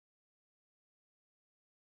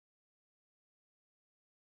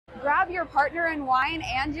Grab your partner in wine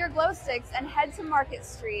and your glow sticks and head to Market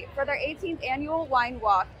Street for their 18th annual wine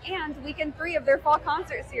walk and weekend 3 of their fall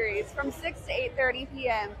concert series from 6 to 8:30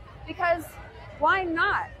 p.m. Because why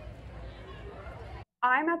not?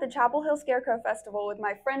 I'm at the Chapel Hill Scarecrow Festival with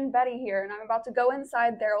my friend Betty here, and I'm about to go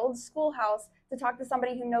inside their old schoolhouse to talk to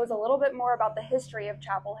somebody who knows a little bit more about the history of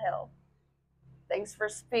Chapel Hill. Thanks for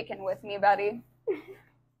speaking with me, Betty.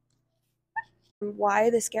 Why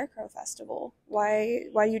the Scarecrow Festival? Why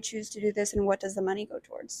do you choose to do this, and what does the money go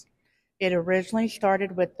towards? It originally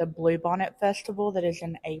started with the Bluebonnet Festival that is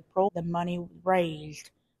in April. The money raised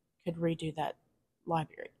could redo that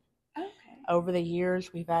library. Okay. Over the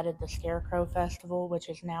years, we've added the Scarecrow Festival, which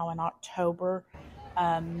is now in October.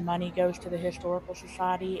 Money goes to the Historical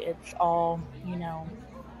Society. It's all,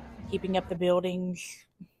 keeping up the buildings,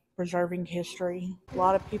 preserving history. A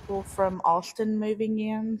lot of people from Austin moving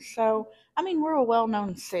in. So, we're a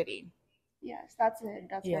well-known city. Yes, that's it.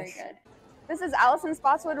 That's Yes. very good. This is Allyson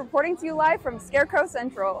Spottswood reporting to you live from Scarecrow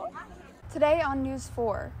Central. Today on News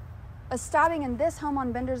 4, a stabbing in this home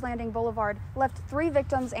on Bender's Landing Boulevard left 3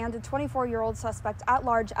 victims and a 24-year-old suspect at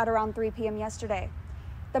large at around 3 p.m. yesterday.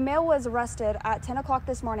 The male was arrested at 10 o'clock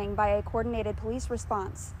this morning by a coordinated police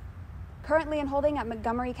response. Currently in holding at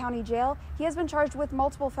Montgomery County Jail, he has been charged with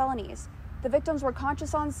multiple felonies. The victims were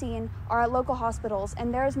conscious on scene, are at local hospitals,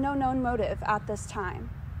 and there is no known motive at this time.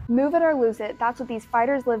 Move it or lose it, that's what these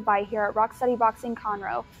fighters live by here at Rock Steady Boxing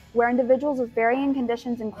Conroe, where individuals with varying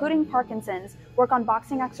conditions, including Parkinson's, work on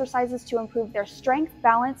boxing exercises to improve their strength,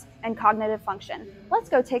 balance, and cognitive function. Let's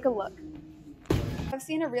go take a look. I've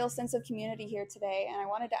seen a real sense of community here today, and I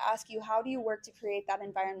wanted to ask you, how do you work to create that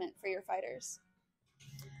environment for your fighters?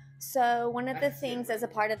 So one of the things as a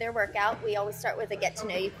part of their workout, we always start with a get to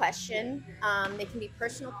know you question. They can be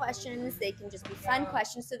personal questions. They can just be fun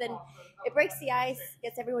questions. So then it breaks the ice,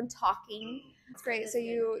 gets everyone talking. That's great. So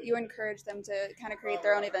you encourage them to kind of create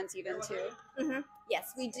their own events even too. Mm-hmm.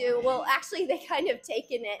 Yes, we do. Well, actually, they kind of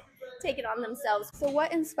take it on themselves. So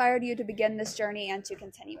what inspired you to begin this journey and to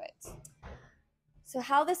continue it? So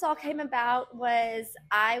how this all came about was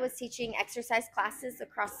I was teaching exercise classes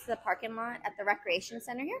across the parking lot at the recreation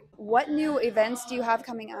center here. What new events do you have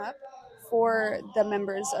coming up for the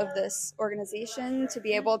members of this organization to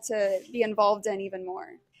be able to be involved in even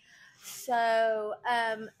more? So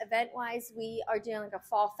event-wise, we are doing like a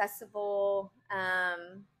fall festival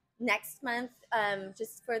next month,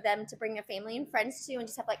 just for them to bring their family and friends to and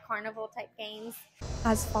just have like carnival type games.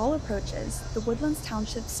 As fall approaches, the Woodlands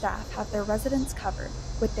Township staff have their residents covered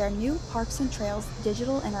with their new Parks and Trails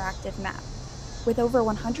digital interactive map. With over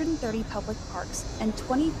 130 public parks and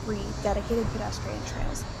 23 dedicated pedestrian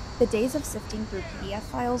trails, the days of sifting through PDF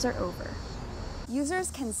files are over. Users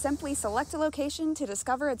can simply select a location to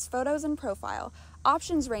discover its photos and profile.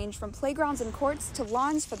 Options range from playgrounds and courts to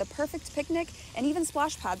lawns for the perfect picnic and even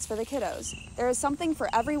splash pads for the kiddos. There is something for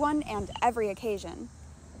everyone and every occasion.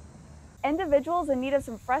 Individuals in need of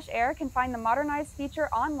some fresh air can find the modernized feature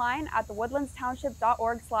online at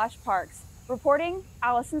thewoodlandstownship.org/parks. Reporting,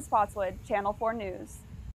 Allyson Spottswood, Channel 4 News.